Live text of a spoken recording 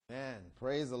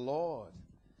Praise the Lord.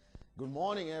 Good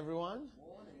morning, everyone.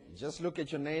 Just look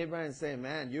at your neighbor and say,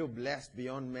 man, you're blessed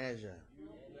beyond measure.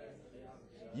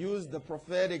 Use the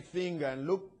prophetic finger and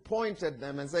point at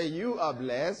them and say, you are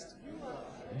blessed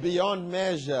beyond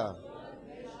measure.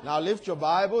 Now lift your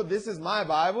Bible. This is my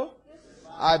Bible.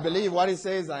 I believe what it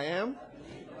says I am.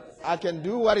 I can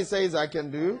do what it says I can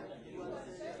do.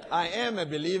 I am a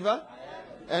believer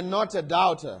and not a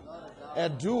doubter. A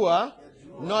doer,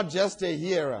 not just a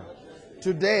hearer.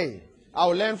 Today,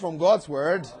 I'll learn from God's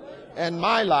word, and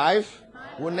my life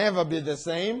will never be the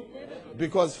same,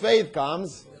 because faith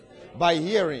comes by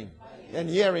hearing, and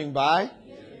hearing by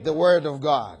the word of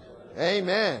God.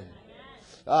 Amen.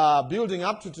 Building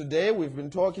up to today, we've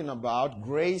been talking about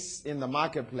grace in the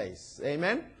marketplace.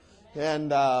 Amen.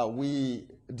 And we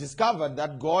discovered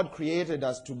that God created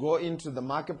us to go into the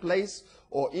marketplace,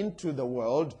 or into the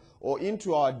world, or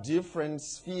into our different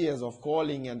spheres of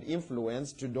calling and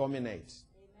influence to dominate.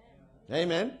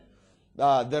 Amen.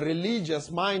 The religious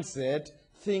mindset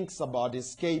thinks about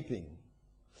escaping.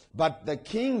 But the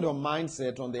kingdom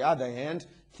mindset, on the other hand,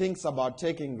 thinks about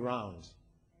taking ground.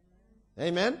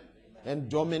 Amen. And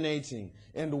dominating.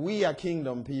 And we are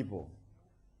kingdom people.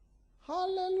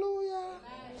 Hallelujah.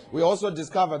 We also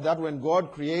discovered that when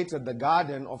God created the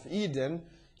Garden of Eden,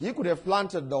 He could have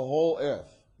planted the whole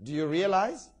earth. Do you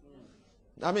realize?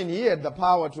 I mean, He had the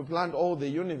power to plant all the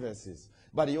universes,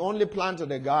 but He only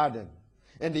planted a garden.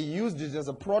 And He used it as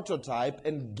a prototype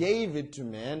and gave it to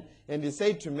man. And He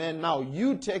said to man, now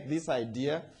you take this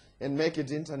idea and make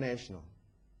it international.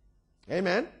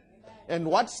 Amen? And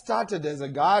what started as a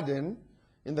garden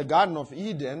in the Garden of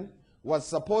Eden was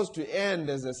supposed to end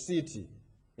as a city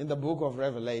in the book of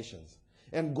Revelations.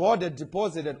 And God had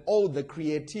deposited all the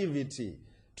creativity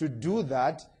to do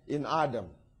that in Adam.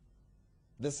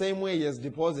 The same way He has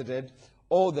deposited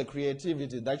all the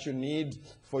creativity that you need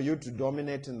for you to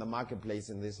dominate in the marketplace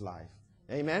in this life.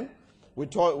 Amen? We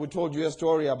told you a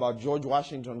story about George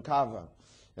Washington Carver,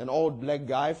 an old black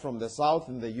guy from the South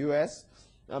in the U.S.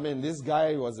 I mean, this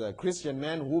guy was a Christian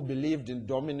man who believed in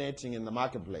dominating in the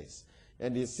marketplace.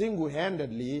 And he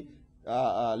single-handedly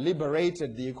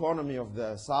liberated the economy of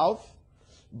the South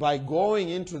by going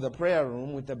into the prayer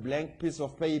room with a blank piece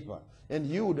of paper. And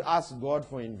he would ask God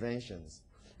for inventions.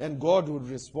 And God would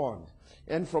respond.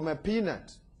 And from a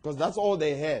peanut, because that's all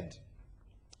they had,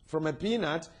 from a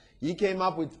peanut, he came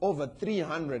up with over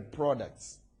 300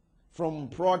 products. From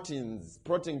protein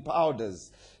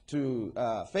powders, to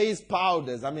face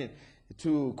powders,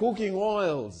 to cooking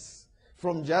oils,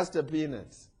 from just a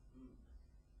peanut.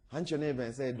 Hunt your neighbor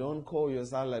and say, don't call your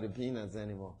salad peanuts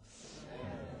anymore.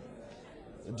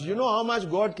 Do you know how much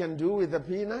God can do with the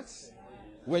peanuts?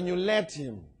 When you let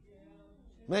Him.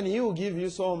 Man, He will give you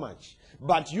so much.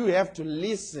 But you have to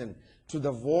listen to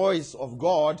the voice of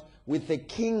God with a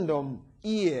kingdom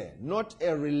ear, not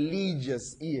a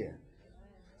religious ear.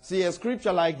 See, a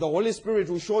scripture like the Holy Spirit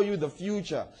will show you the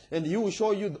future, and He will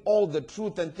show you all the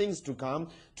truth and things to come.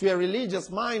 To a religious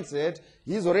mindset,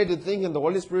 he's already thinking the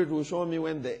Holy Spirit will show me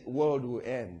when the world will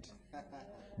end.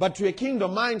 But to a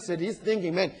kingdom mindset, he's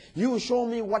thinking, man, you will show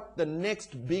me what the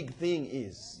next big thing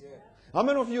is. Yeah. How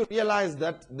many of you realize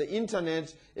that the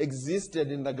internet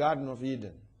existed in the Garden of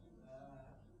Eden?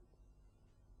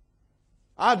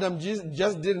 Adam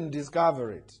just didn't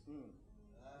discover it.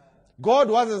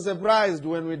 God wasn't surprised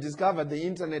when we discovered the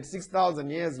internet 6,000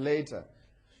 years later.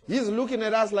 He's looking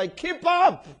at us like, keep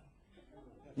up.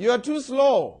 You are too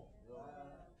slow.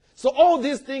 So all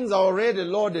these things are already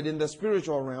loaded in the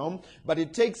spiritual realm, but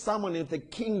it takes someone with a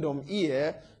kingdom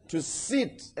ear to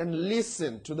sit and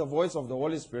listen to the voice of the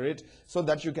Holy Spirit so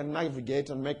that you can navigate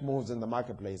and make moves in the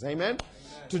marketplace. Amen?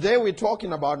 Today we're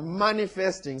talking about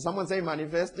manifesting. Someone say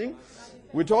manifesting.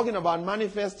 We're talking about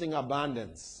manifesting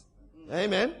abundance.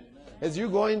 Amen? As you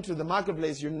go into the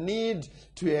marketplace, you need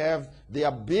to have the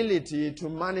ability to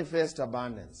manifest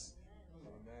abundance.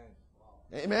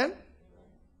 Amen?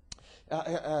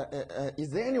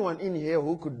 Is there anyone in here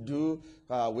who could do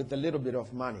with a little bit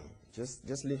of money?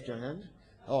 Just lift your hand.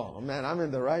 Oh, man, I'm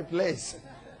in the right place.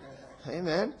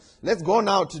 Amen. Let's go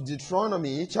now to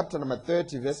Deuteronomy chapter number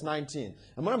 30, verse 19.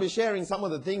 I'm going to be sharing some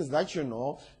of the things that you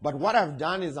know, but what I've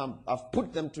done is I've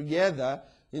put them together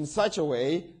in such a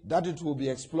way that it will be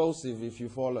explosive if you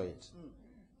follow it.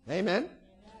 Amen?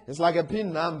 It's like a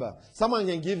PIN number. Someone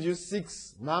can give you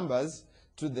 6 numbers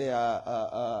to their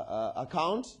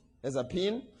account as a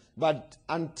PIN, but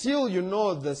until you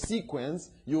know the sequence,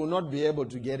 you will not be able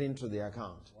to get into the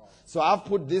account. So I've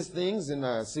put these things in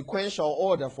a sequential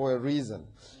order for a reason.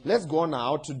 Let's go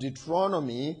now to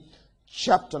Deuteronomy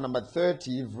chapter number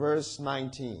 30, verse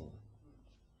 19.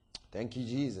 Thank you,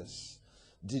 Jesus.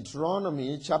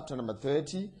 Deuteronomy chapter number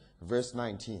 30, verse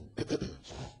 19.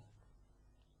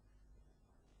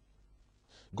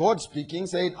 God speaking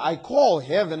said, I call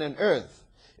heaven and earth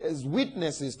as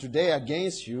witnesses today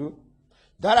against you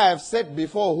that I have set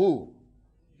before who?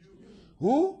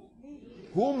 Who?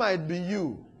 Who might be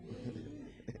you?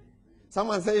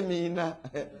 Someone say me.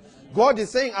 God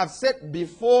is saying, I've set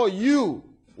before you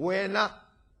when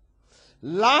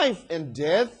life and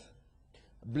death,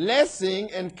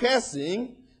 blessing and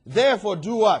cursing. Therefore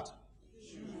do what?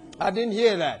 I didn't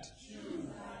hear that.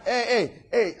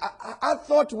 Hey, I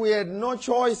thought we had no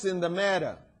choice in the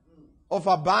matter of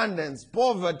abundance,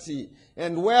 poverty,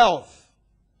 and wealth.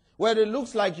 Well, it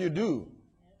looks like you do.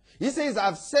 He says,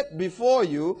 I've set before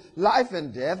you life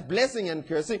and death, blessing and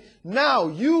cursing. Now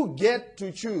you get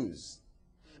to choose.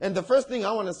 And the first thing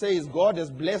I want to say is God has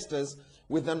blessed us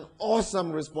with an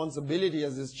awesome responsibility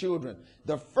as His children.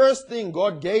 The first thing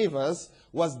God gave us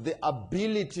was the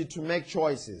ability to make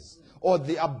choices, or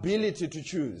the ability to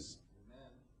choose.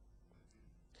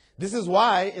 This is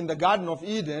why in the Garden of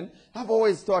Eden, I've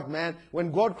always thought, man,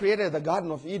 when God created the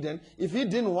Garden of Eden, if He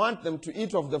didn't want them to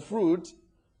eat of the fruit,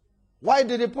 why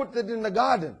did He put it in the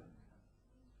garden?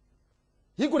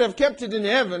 He could have kept it in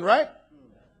heaven, right?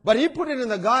 But He put it in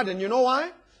the garden. You know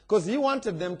why? Because He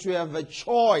wanted them to have a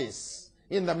choice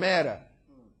in the matter.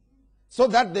 So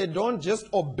that they don't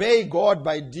just obey God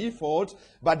by default,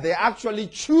 but they actually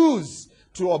choose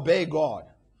to obey God.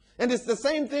 And it's the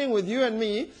same thing with you and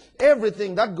me.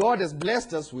 Everything that God has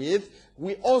blessed us with,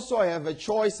 we also have a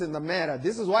choice in the matter.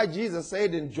 This is why Jesus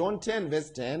said in John 10 verse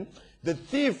 10, the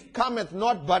thief cometh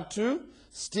not but to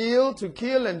steal, to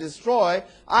kill, and destroy.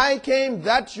 I came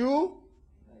that you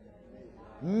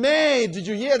may. Did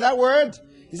you hear that word?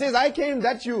 He says, I came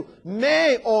that you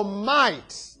may or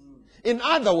might. In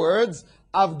other words,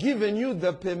 I've given you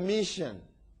the permission.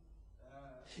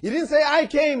 He didn't say, I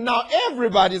came, now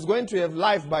everybody's going to have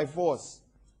life by force.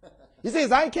 He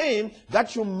says, I came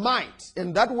that you might.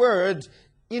 And that word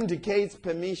indicates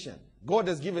permission. God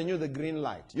has given you the green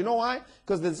light. You know why?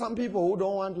 Because there's some people who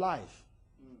don't want life.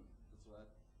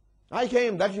 I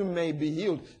came that you may be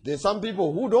healed. There's some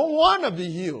people who don't want to be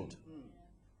healed.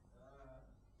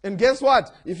 And guess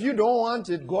what? If you don't want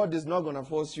it, God is not going to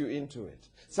force you into it.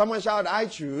 Someone shout, I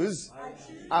choose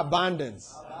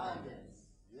abundance.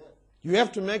 You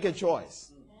have to make a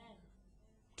choice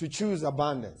to choose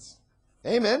abundance.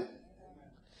 Amen?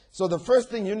 So the first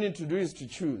thing you need to do is to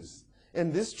choose.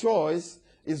 And this choice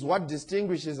is what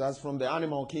distinguishes us from the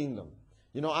animal kingdom.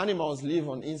 You know, animals live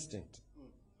on instinct.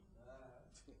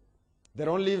 They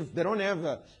don't have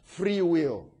a free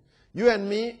will. You and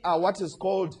me are what is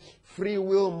called free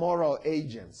will moral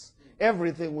agents.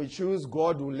 Everything we choose,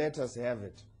 God will let us have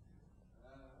it.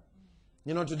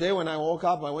 You know, today when I woke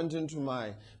up, I went into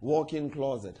my walk-in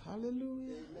closet.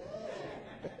 Hallelujah.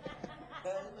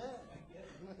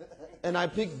 And I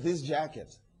picked this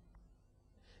jacket.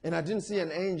 And I didn't see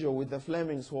an angel with a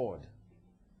flaming sword,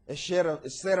 a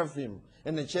seraphim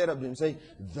and a cherubim saying,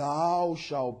 thou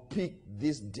shalt pick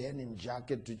this denim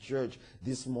jacket to church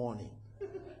this morning.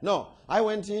 No, I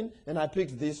went in and I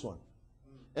picked this one.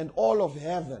 And all of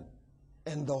heaven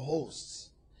and the hosts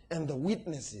and the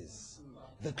witnesses,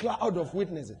 the cloud of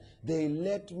witnesses, they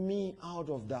let me out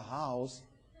of the house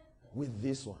with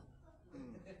this one.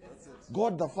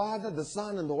 God the Father, the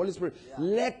Son, and the Holy Spirit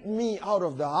let me out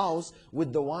of the house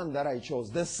with the one that I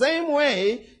chose. The same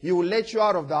way He will let you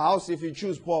out of the house if you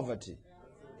choose poverty.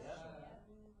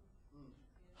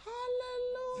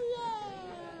 Hallelujah.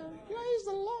 Praise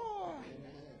the Lord.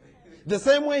 The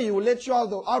same way He will let you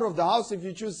out of the house if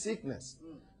you choose sickness.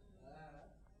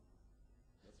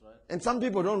 And some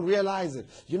people don't realize it.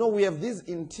 You know, we have these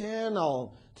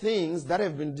internal things that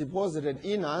have been deposited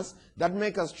in us that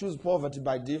make us choose poverty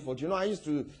by default. You know,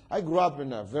 I grew up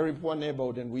in a very poor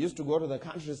neighborhood, and we used to go to the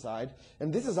countryside,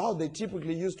 and this is how they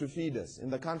typically used to feed us in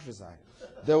the countryside.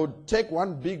 They would take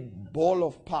one big bowl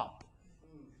of pap,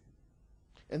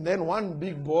 and then one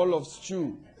big bowl of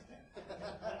stew.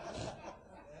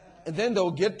 And then they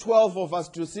would get 12 of us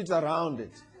to sit around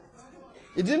it.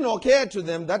 It didn't occur to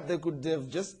them that they could have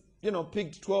just,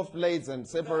 picked 12 plates and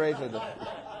separated them.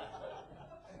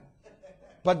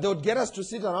 But they would get us to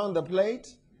sit around the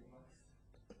plate.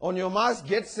 On your marks,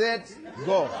 get set,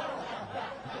 go.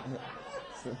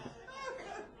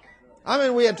 I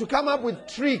mean, we had to come up with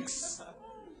tricks.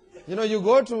 You know, you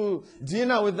go to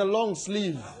dinner with a long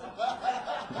sleeve.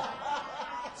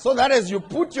 So that as you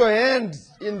put your hand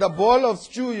in the bowl of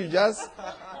stew, you just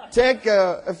take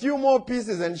a few more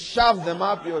pieces and shove them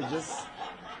up your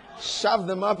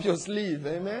sleeve.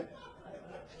 Amen?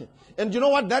 And you know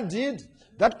what that did?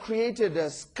 That created a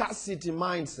scarcity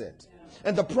mindset.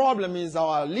 And the problem is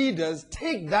our leaders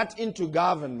take that into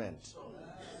government.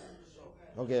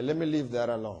 Okay, let me leave that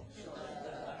alone.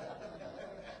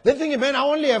 They're thinking, man, I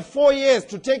only have 4 years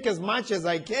to take as much as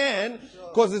I can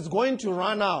because it's going to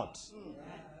run out.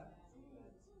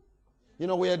 You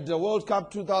know, we had the World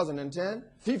Cup 2010,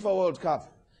 FIFA World Cup.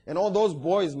 And all those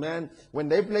boys, man, when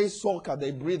they play soccer, they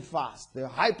breathe fast. They're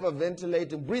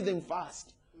hyperventilating, breathing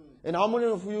fast. And how many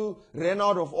of you ran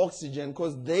out of oxygen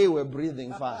because they were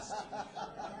breathing fast?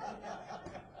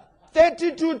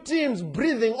 32 teams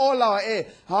breathing all our air.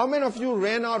 How many of you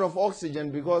ran out of oxygen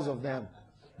because of them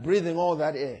breathing all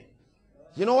that air?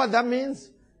 You know what that means?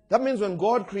 That means when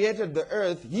God created the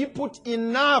earth, He put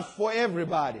enough for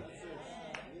everybody.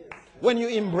 When you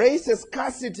embrace a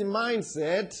scarcity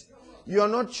mindset, you are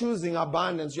not choosing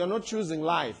abundance. You are not choosing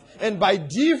life. And by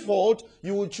default,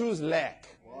 you will choose lack.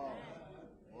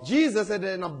 Jesus had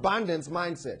an abundance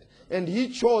mindset. And He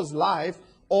chose life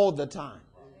all the time.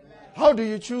 How do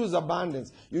you choose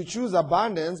abundance? You choose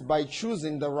abundance by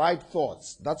choosing the right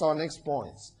thoughts. That's our next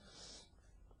point.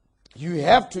 You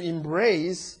have to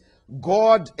embrace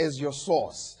God as your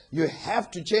source. You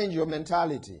have to change your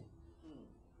mentality.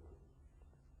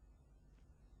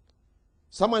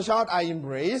 Someone shout, I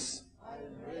embrace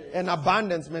an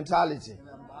abundance mentality.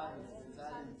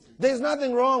 There's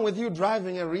nothing wrong with you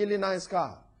driving a really nice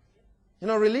car. You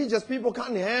know, religious people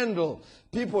can't handle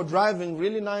people driving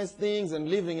really nice things and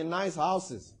living in nice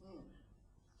houses.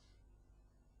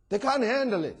 They can't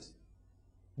handle it.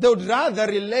 They would rather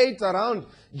relate around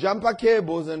jumper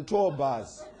cables and tow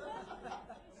bars.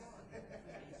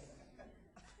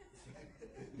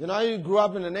 You know, you grew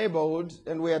up in a neighborhood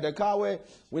and we had a car where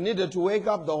we needed to wake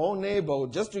up the whole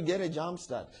neighborhood just to get a jump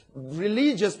start.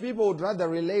 Religious people would rather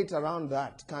relate around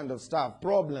that kind of stuff,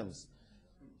 problems.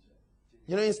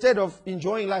 You know, instead of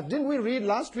enjoying life. Didn't we read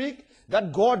last week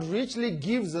that God richly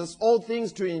gives us all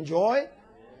things to enjoy?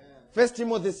 1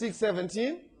 Timothy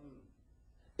 6:17.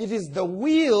 It is the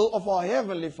will of our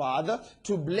Heavenly Father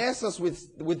to bless us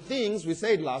with things, we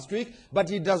said last week, but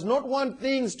He does not want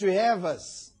things to have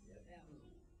us.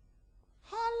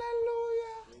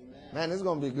 Hallelujah. Man, it's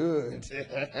going to be good.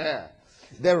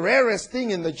 The rarest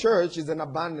thing in the church is an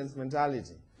abundance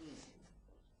mentality.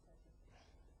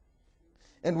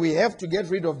 And we have to get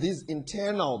rid of these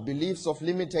internal beliefs of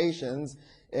limitations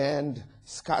and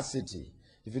scarcity.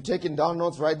 If you're taking down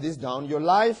notes, write this down. Your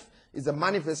life is a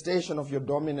manifestation of your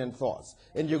dominant thoughts.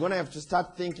 And you're going to have to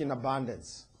start thinking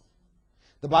abundance.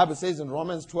 The Bible says in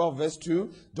Romans 12 verse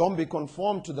 2, don't be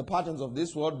conformed to the patterns of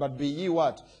this world, but be ye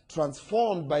what?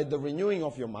 Transformed by the renewing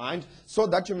of your mind, so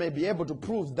that you may be able to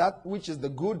prove that which is the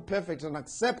good, perfect, and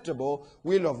acceptable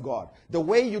will of God. The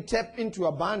way you tap into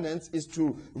abundance is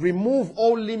to remove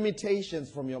all limitations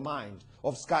from your mind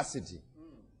of scarcity.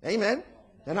 Amen?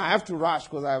 And I have to rush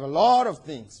because I have a lot of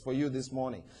things for you this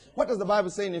morning. What does the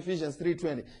Bible say in Ephesians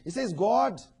 3:20? It says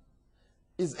God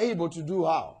is able to do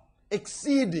how?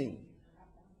 Exceeding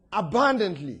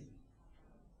abundantly.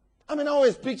 I mean, I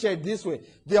always picture it this way.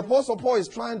 The Apostle Paul is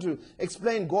trying to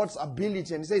explain God's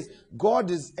ability, and he says,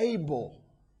 God is able.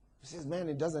 He says, man,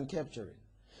 it doesn't capture it.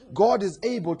 God is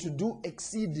able to do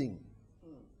exceeding.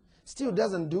 Still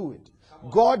doesn't do it.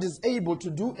 God is able to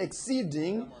do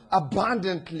exceeding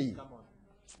abundantly.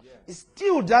 It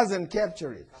still doesn't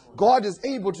capture it. God is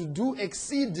able to do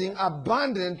exceeding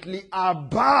abundantly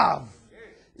above.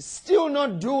 It's still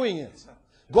not doing it.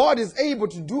 God is able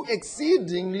to do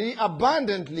exceedingly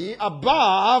abundantly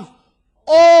above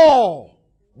all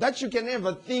that you can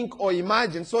ever think or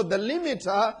imagine. So the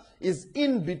limiter is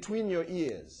in between your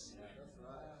ears.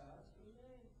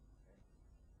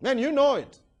 Man, you know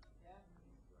it.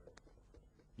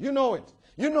 You know it.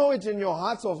 You know it in your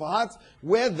hearts of hearts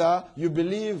whether you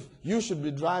believe you should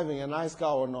be driving a nice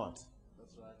car or not.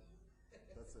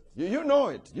 You know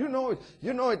it. You know it.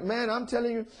 You know it. Man, I'm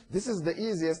telling you, this is the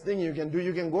easiest thing you can do.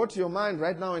 You can go to your mind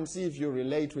right now and see if you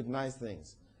relate with nice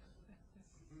things.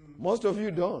 Most of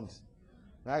you don't.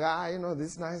 Like, you know,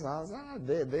 this nice house,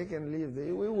 they can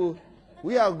live.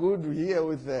 We are good here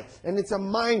with that. And it's a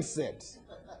mindset.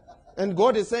 And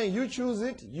God is saying, you choose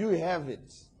it, you have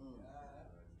it.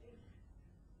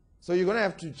 So you're going to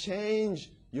have to change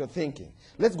your thinking.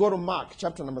 Let's go to Mark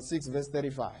chapter number 6, verse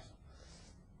 35.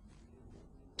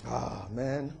 Ah,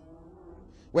 man.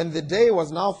 When the day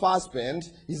was now far spent,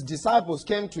 his disciples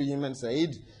came to him and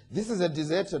said, this is a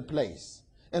deserted place,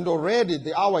 and already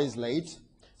the hour is late.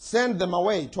 Send them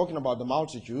away, talking about the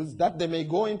multitudes, that they may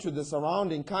go into the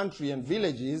surrounding country and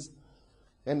villages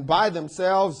and buy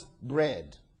themselves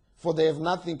bread, for they have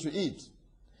nothing to eat.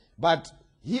 But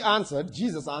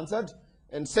Jesus answered,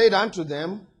 and said unto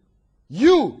them,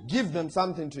 you give them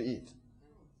something to eat.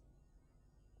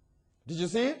 Did you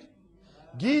see it?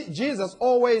 Jesus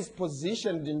always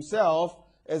positioned himself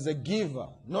as a giver,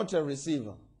 not a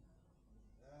receiver.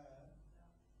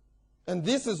 And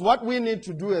this is what we need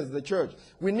to do as the church.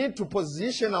 We need to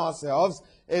position ourselves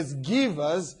as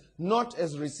givers, not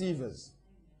as receivers.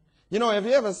 You know, have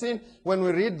you ever seen, when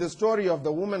we read the story of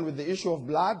the woman with the issue of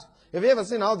blood, have you ever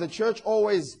seen how the church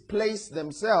always place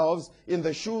themselves in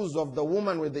the shoes of the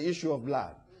woman with the issue of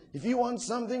blood? If you want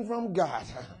something from God,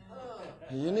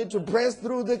 you need to press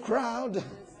through the crowd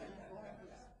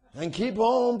and keep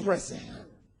on pressing.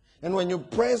 And when you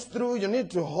press through, you need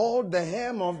to hold the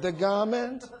hem of the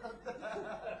garment.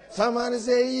 Somebody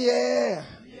say, yeah.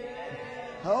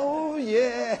 Oh,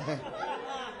 yeah.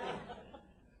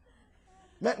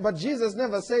 Man, but Jesus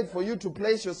never said for you to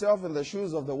place yourself in the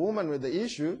shoes of the woman with the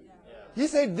issue. He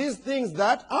said, these things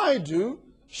that I do,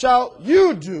 shall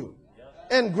you do.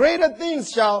 And greater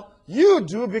things shall you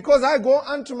do, because I go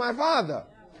unto my Father.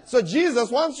 So Jesus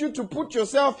wants you to put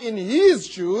yourself in his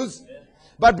shoes.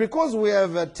 But because we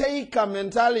have a taker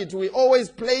mentality, we're always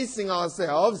placing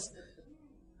ourselves.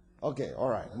 Okay, all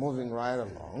right, moving right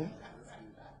along.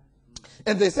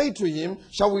 And they say to him,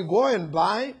 shall we go and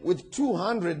buy with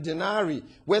 200 denarii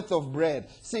worth of bread?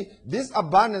 See, this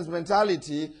abundance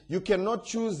mentality, you cannot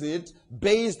choose it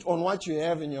based on what you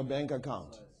have in your bank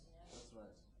account.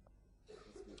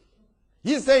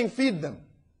 He's saying feed them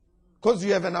because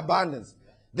you have an abundance.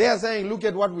 They are saying look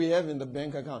at what we have in the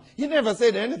bank account. He never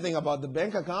said anything about the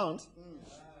bank account.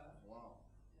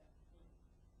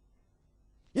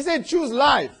 He said choose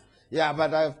life. Yeah,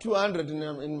 but I have 200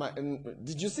 in my...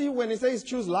 did you see when he says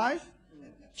choose life?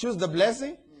 Choose the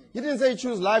blessing? He didn't say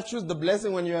choose life, choose the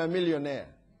blessing when you're a millionaire.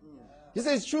 He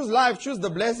says choose life, choose the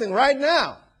blessing right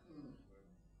now.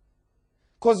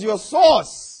 Because your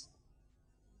source,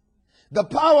 the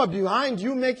power behind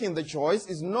you making the choice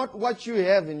is not what you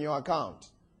have in your account.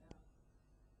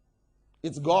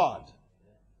 It's God.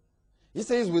 He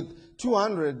says with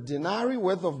 200 denarii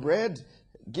worth of bread,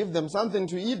 give them something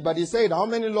to eat. But he said, how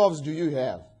many loaves do you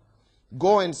have?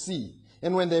 Go and see.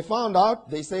 And when they found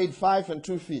out, they said 5 and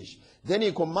 2 fish. Then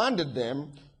he commanded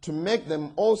them to make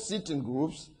them all sit in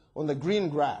groups on the green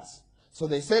grass. So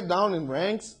they sat down in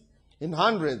ranks, in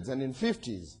hundreds and in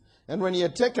 50s. And when he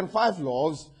had taken 5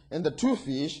 loaves and the 2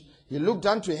 fish, he looked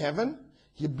unto heaven,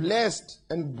 he blessed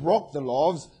and broke the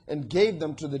loaves and gave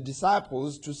them to the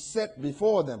disciples to set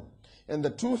before them. And the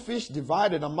 2 fish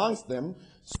divided amongst them.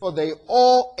 So they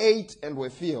all ate and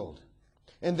were filled.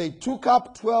 And they took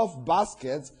up 12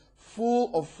 baskets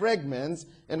full of fragments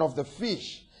and of the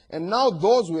fish. And now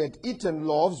those who had eaten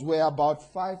loaves were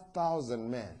about 5,000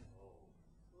 men.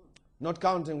 Not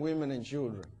counting women and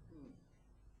children.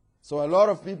 So a lot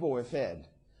of people were fed.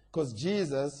 Because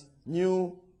Jesus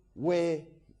knew where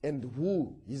and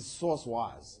who his source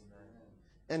was.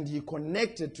 And he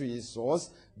connected to his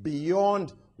source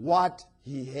beyond what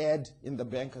he had in the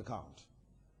bank account.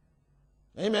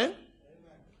 Amen? Amen?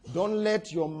 Don't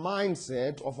let your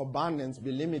mindset of abundance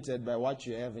be limited by what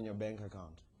you have in your bank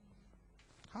account.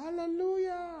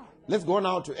 Hallelujah. Let's go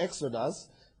now to Exodus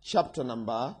chapter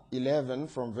number 11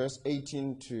 from verse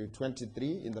 18 to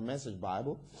 23 in the Message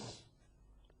Bible.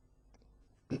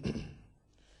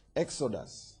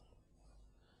 Exodus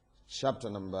chapter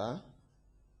number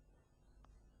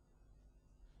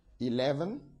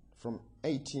 11 from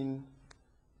 18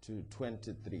 to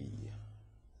 23.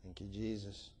 Thank you,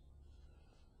 Jesus.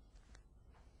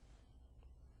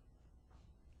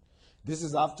 This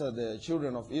is after the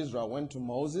children of Israel went to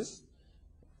Moses.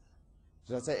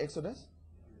 Did I say Exodus?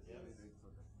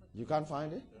 You can't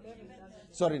find it?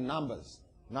 Sorry, Numbers.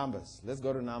 Numbers. Let's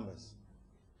go to Numbers.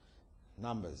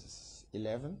 Numbers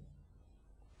 11,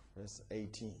 verse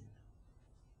 18.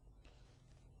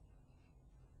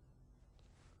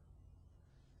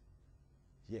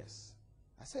 Yes.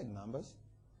 I said Numbers.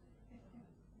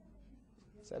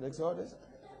 Said Exodus?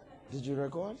 Did you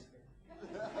record?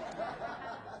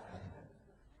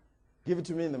 Give it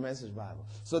to me in the Message Bible.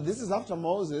 So this is after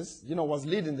Moses, was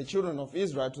leading the children of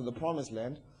Israel to the promised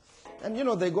land. And,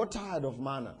 they got tired of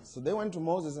manna. So they went to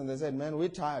Moses and they said, man, we're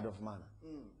tired of manna.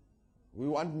 We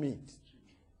want meat.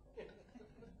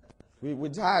 We're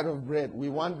tired of bread. We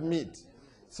want meat.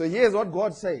 So here's what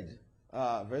God said,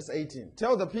 verse 18.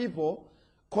 Tell the people,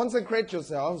 consecrate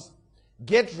yourselves,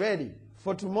 get ready.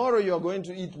 For tomorrow you are going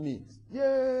to eat meat.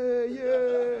 Yeah.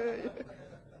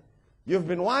 You've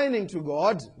been whining to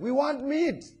God. We want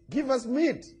meat. Give us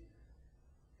meat.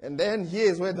 And then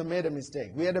here's where they made a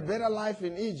mistake. We had a better life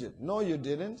in Egypt. No, you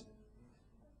didn't.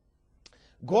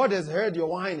 God has heard your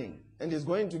whining and is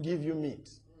going to give you meat.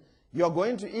 You're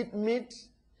going to eat meat,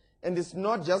 and it's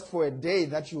not just for a day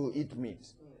that you will eat meat.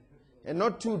 And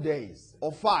not 2 days,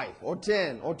 or 5, or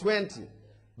 10, or 20.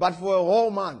 But for a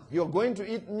whole month, you're going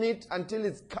to eat meat until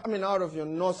it's coming out of your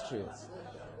nostrils.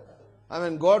 I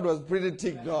mean, God was pretty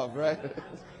ticked off, right?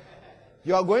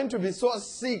 You are going to be so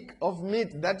sick of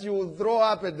meat that you will throw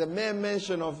up at the mere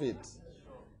mention of it.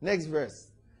 Next verse.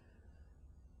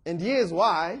 And here's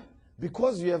why.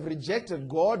 Because you have rejected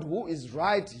God who is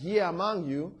right here among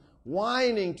you,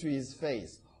 whining to his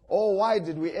face. Oh, why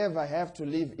did we ever have to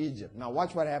leave Egypt? Now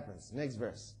watch what happens. Next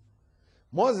verse.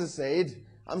 Moses said,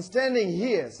 I'm standing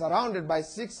here surrounded by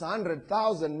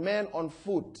 600,000 men on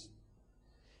foot.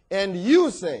 And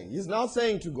you say, he's now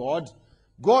saying to God,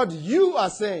 God, you are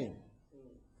saying,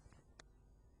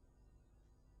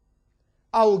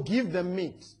 I will give them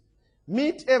meat.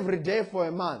 Meat every day for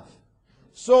a month.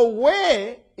 So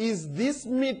where is this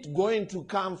meat going to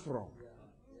come from?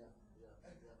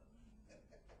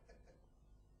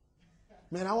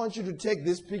 Man, I want you to take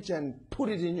this picture and put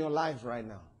it in your life right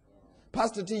now.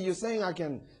 Pastor T, you're saying I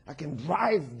can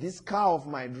drive this car of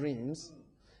my dreams.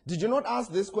 Did you not ask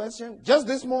this question? Just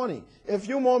this morning, a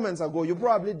few moments ago, you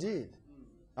probably did.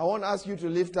 I won't ask you to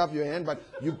lift up your hand, but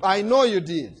I know you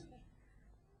did.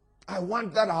 I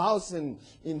want that house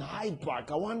in Hyde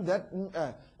Park. I want that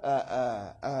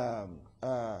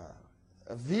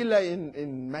villa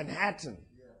in Manhattan.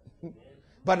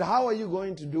 But how are you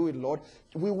going to do it, Lord?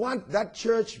 We want that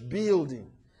church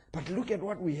building. But look at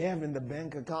what we have in the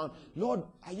bank account. Lord,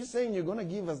 are you saying you're going to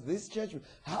give us this church?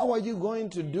 How are you going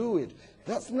to do it?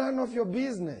 That's none of your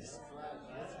business.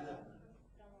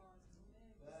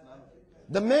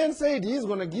 The man said he's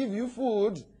going to give you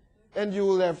food and you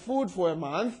will have food for a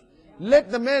month. Let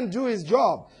the man do his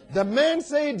job. The man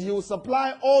said he will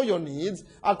supply all your needs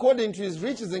according to his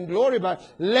riches and glory, but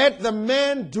let the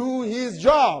man do his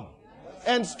job.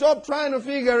 And stop trying to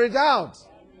figure it out.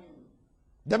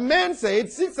 The man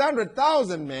said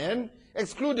 600,000 men,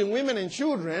 excluding women and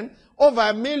children, over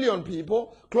 1 million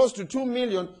people, close to 2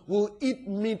 million, will eat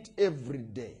meat every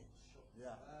day.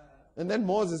 And then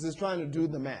Moses is trying to do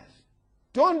the math.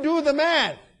 Don't do the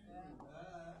math.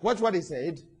 Watch what he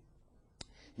said.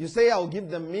 You say, I'll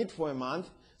give them meat for a month.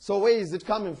 So where is it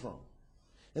coming from?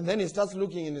 And then he starts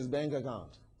looking in his bank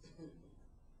account.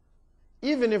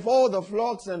 Even if all the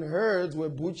flocks and herds were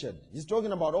butchered, he's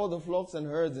talking about all the flocks and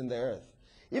herds in the earth.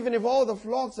 Even if all the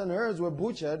flocks and herds were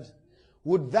butchered,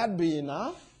 would that be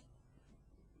enough?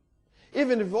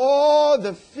 Even if all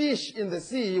the fish in the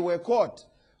sea were caught,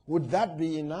 would that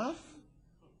be enough?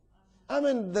 I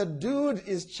mean, the dude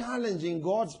is challenging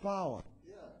God's power.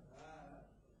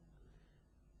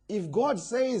 If God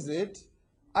says it,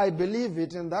 I believe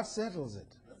it, and that settles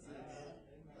it.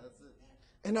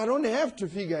 And I don't have to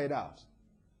figure it out.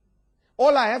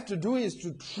 All I have to do is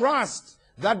to trust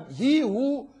that he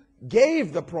who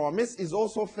gave the promise is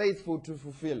also faithful to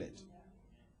fulfill it.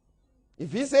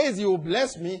 If he says he will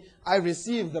bless me, I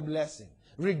receive the blessing.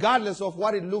 Regardless of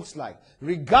what it looks like.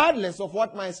 Regardless of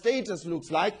what my status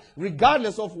looks like.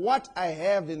 Regardless of what I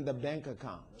have in the bank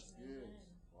account.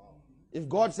 If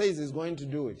God says he's going to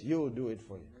do it, he will do it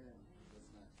for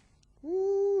you.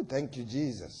 Ooh, thank you,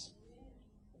 Jesus.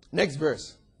 Next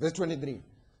verse. Verse 23.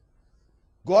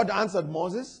 God answered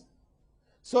Moses,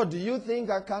 so do you think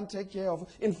I can't take care of it?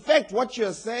 In fact, what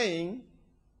you're saying,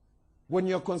 when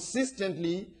you're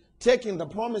consistently taking the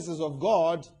promises of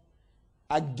God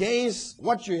against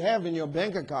what you have in your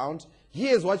bank account,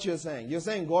 here's what you're saying. You're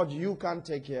saying, God, you can't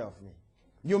take care of me.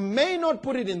 You may not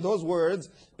put it in those words,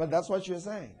 but that's what you're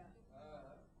saying.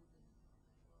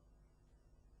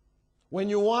 When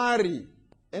you worry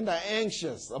and are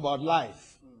anxious about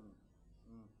life,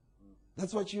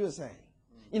 that's what you're saying.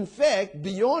 In fact,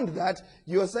 beyond that,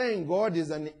 you're saying God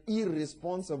is an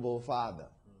irresponsible father.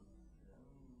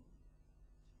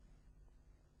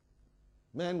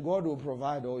 Man, God will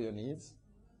provide all your needs.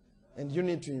 And you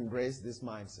need to embrace this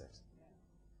mindset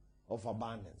of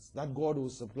abundance. That God will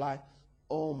supply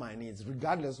all my needs,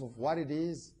 regardless of what it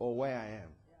is or where I am.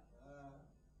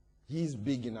 He's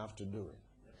big enough to do it.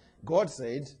 God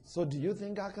said, so do you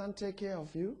think I can take care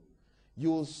of you?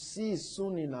 You will see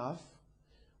soon enough,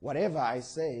 whatever I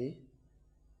say,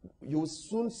 you will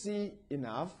soon see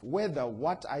enough whether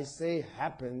what I say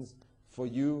happens for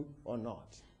you or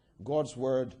not. God's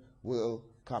word will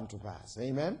come to pass.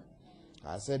 Amen?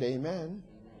 I said amen.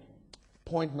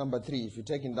 Point number 3. If you're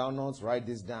taking down notes, write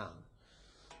this down.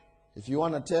 If you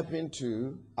want to tap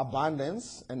into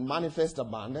abundance and manifest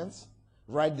abundance,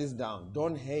 write this down.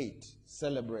 Don't hate,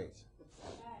 celebrate.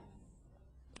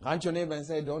 Hunt your neighbor and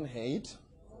say, don't hate,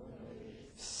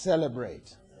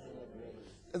 celebrate.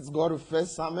 Let's go to 1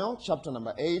 Samuel chapter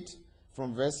number 8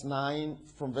 from verse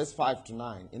 5 to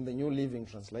 9 in the New Living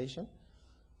Translation.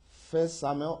 1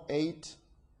 Samuel 8,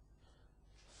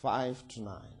 5 to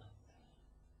 9.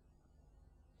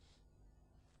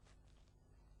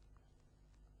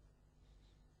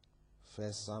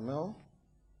 1 Samuel.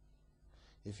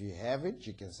 If you have it,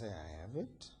 you can say, I have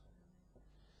it.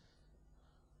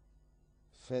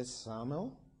 1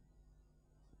 Samuel,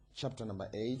 chapter number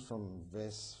 8, from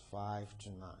verse 5 to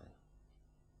 9.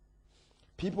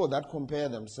 People that compare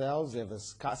themselves have a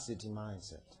scarcity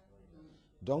mindset.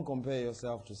 Don't compare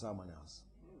yourself to someone else.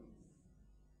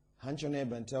 Hunt your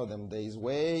neighbor and tell them there is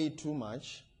way too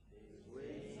much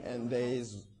and there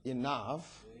is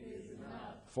enough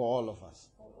for all of us.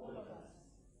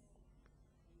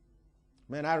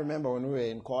 Man, I remember when we were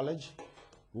in college,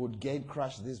 we would gate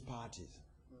crash these parties,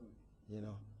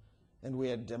 and we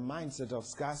had the mindset of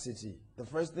scarcity. The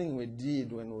first thing we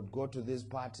did when we would go to these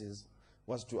parties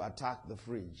was to attack the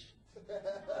fridge.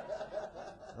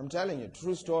 I'm telling you,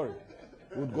 true story.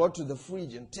 We'd go to the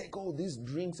fridge and take all these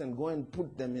drinks and go and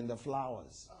put them in the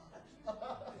flowers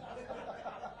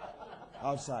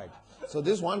outside. So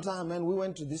this one time, man, we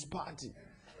went to this party.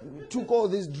 And we took all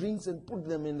these drinks and put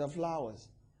them in the flowers.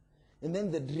 And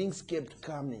then the drinks kept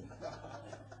coming.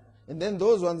 And then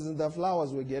those ones in the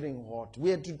flowers were getting hot.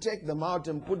 We had to take them out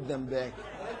and put them back.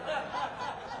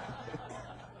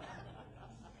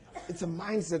 It's a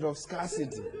mindset of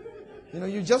scarcity.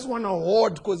 You just want to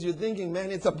hoard because you're thinking,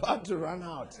 man, it's about to run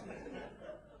out.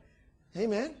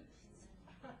 Amen?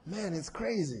 Man, it's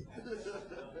crazy.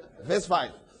 Verse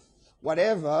 5.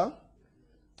 Whatever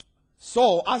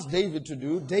Saul asked David to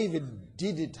do, David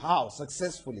did it how?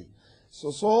 Successfully.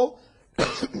 So Saul,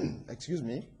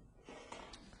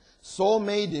 Saul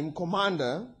made him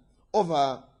commander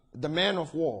over the men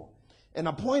of war, an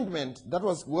appointment that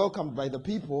was welcomed by the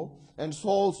people and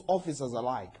Saul's officers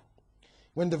alike.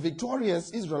 When the victorious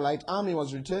Israelite army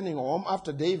was returning home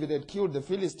after David had killed the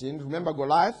Philistine, remember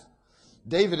Goliath?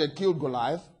 David had killed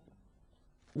Goliath.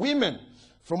 Women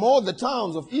from all the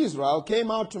towns of Israel came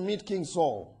out to meet King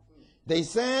Saul. They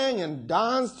sang and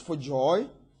danced for joy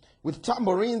with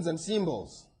tambourines and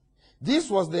cymbals. This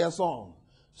was their song.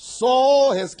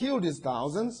 Saul has killed his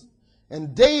thousands,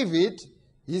 and David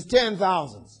his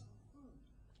 10,000s.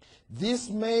 This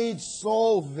made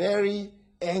Saul very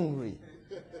angry.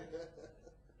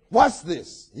 What's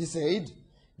this? He said.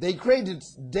 They credited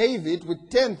David with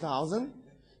 10,000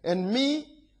 and me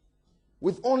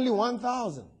with only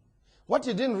 1,000. What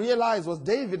he didn't realize was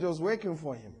David was working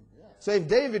for him. So if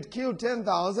David killed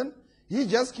 10,000, he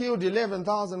just killed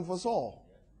 11,000 for Saul.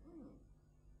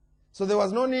 So there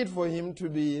was no need for him to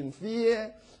be in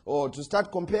fear or to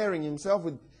start comparing himself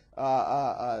with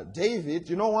David.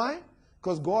 You know why?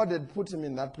 Because God had put him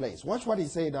in that place. Watch what he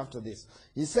said after this.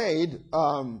 He said,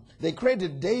 they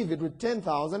credited David with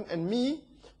 10,000 and me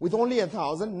with only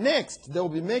 1,000. Next, they'll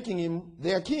be making him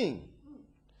their king.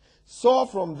 So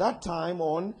from that time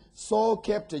on, Saul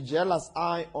kept a jealous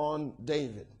eye on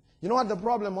David. You know what the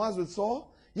problem was with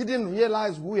Saul? He didn't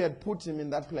realize who had put him in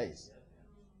that place.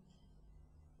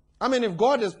 I mean, if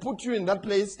God has put you in that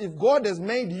place, if God has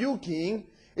made you king,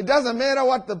 it doesn't matter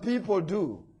what the people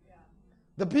do.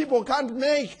 The people can't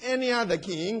make any other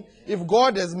king if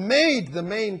God has made the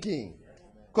main king.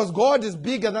 Because God is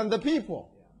bigger than the people.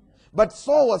 But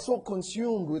Saul was so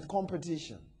consumed with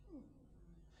competition.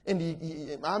 And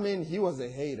he was a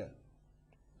hater.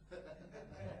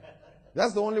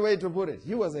 That's the only way to put it.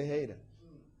 He was a hater.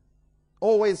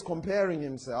 Always comparing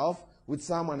himself with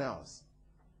someone else.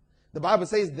 The Bible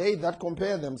says they that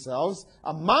compare themselves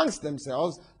amongst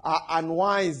themselves are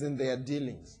unwise in their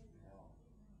dealings.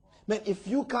 Man, if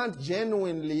you can't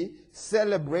genuinely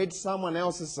celebrate someone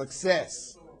else's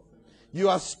success, you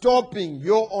are stopping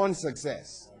your own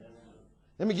success.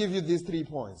 Let me give you these 3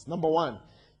 points. Number 1,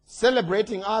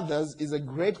 celebrating others is a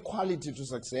great quality to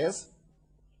success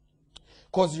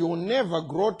because you will never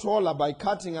grow taller by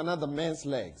cutting another man's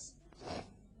legs.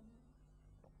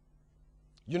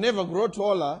 You never grow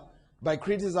taller by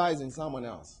criticizing someone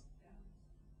else.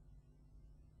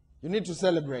 You need to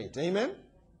celebrate. Amen?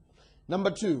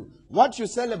 Number 2, what you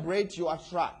celebrate, you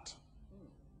attract.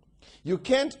 You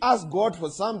can't ask God for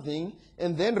something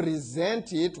and then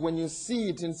resent it when you see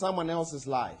it in someone else's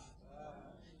life.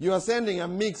 You are sending a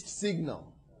mixed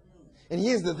signal. And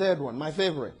here's the 3rd one, my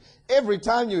favorite. Every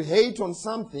time you hate on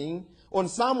something, on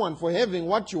someone for having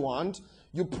what you want,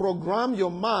 you program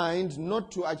your mind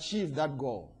not to achieve that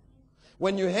goal.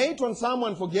 When you hate on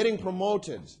someone for getting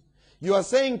promoted, you are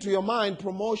saying to your mind,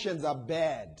 promotions are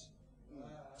bad.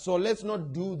 So let's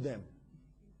not do them.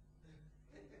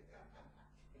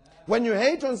 When you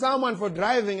hate on someone for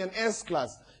driving an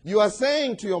S-Class, you are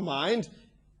saying to your mind,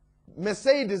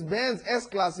 Mercedes-Benz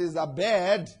S-Classes are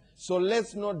bad, So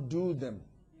let's not do them.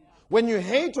 When you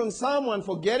hate on someone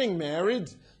for getting married,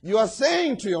 you are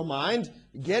saying to your mind,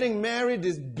 getting married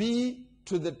is B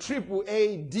to the triple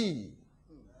AD.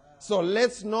 So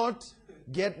let's not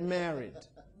get married.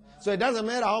 So it doesn't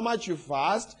matter how much you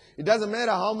fast. It doesn't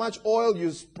matter how much oil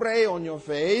you spray on your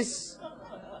face.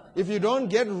 If you don't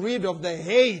get rid of the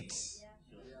hate,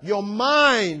 your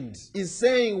mind is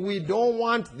saying we don't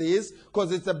want this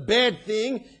because it's a bad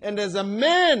thing. And as a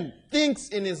man thinks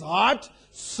in his heart,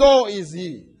 so is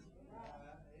he.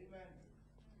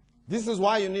 This is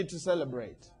why you need to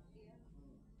celebrate.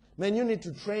 Man, you need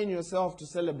to train yourself to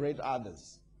celebrate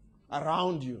others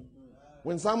around you.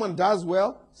 When someone does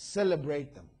well,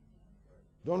 celebrate them.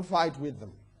 Don't fight with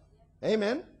them.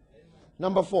 Amen?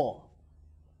 Number 4.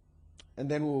 And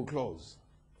then we will close.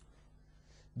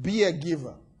 Be a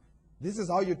giver. This is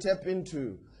how you tap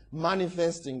into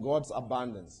manifesting God's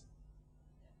abundance.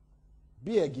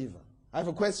 Be a giver. I have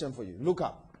a question for you. Look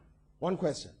up. One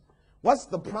question. What's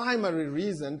the primary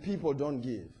reason people don't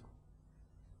give?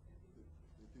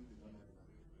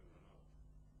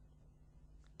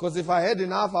 Because if I had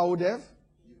enough, I would have.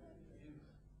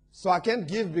 So I can't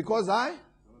give because I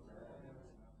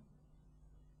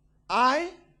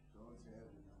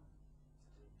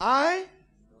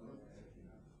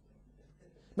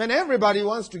Man, everybody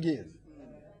wants to give.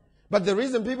 But the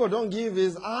reason people don't give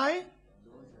is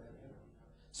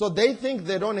so they think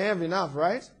they don't have enough,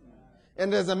 right?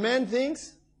 And as a man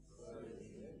thinks.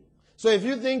 So if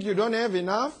you think you don't have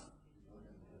enough,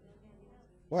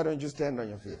 why don't you stand on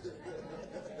your feet?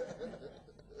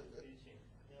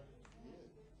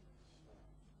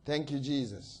 Thank you,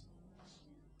 Jesus.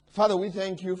 Father, we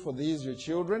thank you for these, your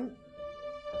children.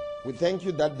 We thank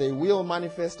you that they will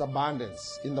manifest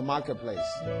abundance in the marketplace.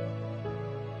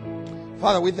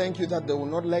 Father, we thank you that they will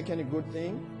not lack any good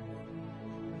thing.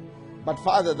 But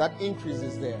Father, that increase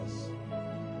is theirs.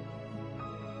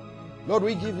 Lord,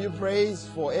 we give you praise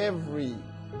for every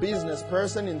business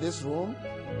person in this room.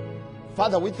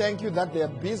 Father, we thank you that their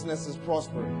business is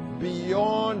prospering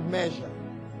beyond measure.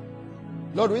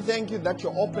 Lord, we thank you that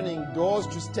you're opening doors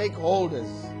to stakeholders,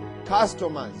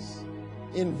 customers,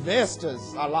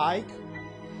 investors alike.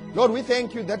 Lord, we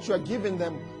thank you that you are giving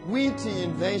them witty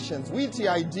inventions, witty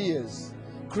ideas,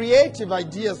 creative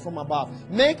ideas from above.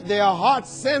 Make their hearts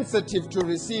sensitive to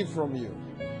receive from you.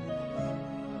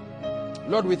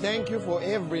 Lord, we thank you for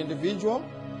every individual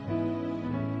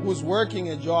who's working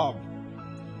a job.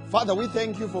 Father, we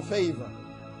thank you for favor.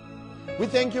 We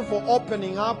thank you for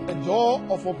opening up a door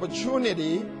of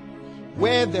opportunity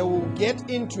where they will get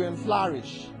into and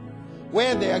flourish,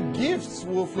 where their gifts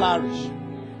will flourish.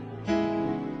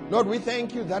 Lord, we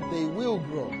thank you that they will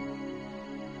grow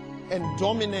and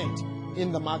dominate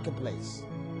in the marketplace.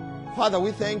 Father,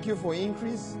 we thank you for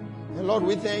increase. And Lord,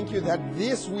 we thank you that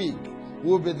this week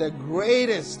will be the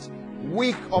greatest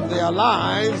week of their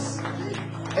lives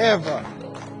ever.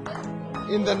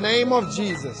 In the name of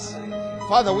Jesus.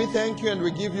 Father, we thank you and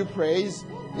we give you praise.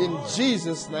 In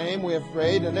Jesus' name we have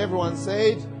prayed. And everyone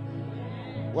said,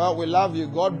 well, we love you.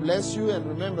 God bless you. And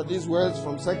remember these words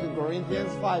from 2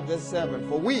 Corinthians 5 verse 7.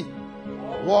 For we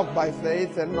walk by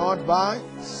faith and not by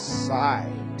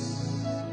sight.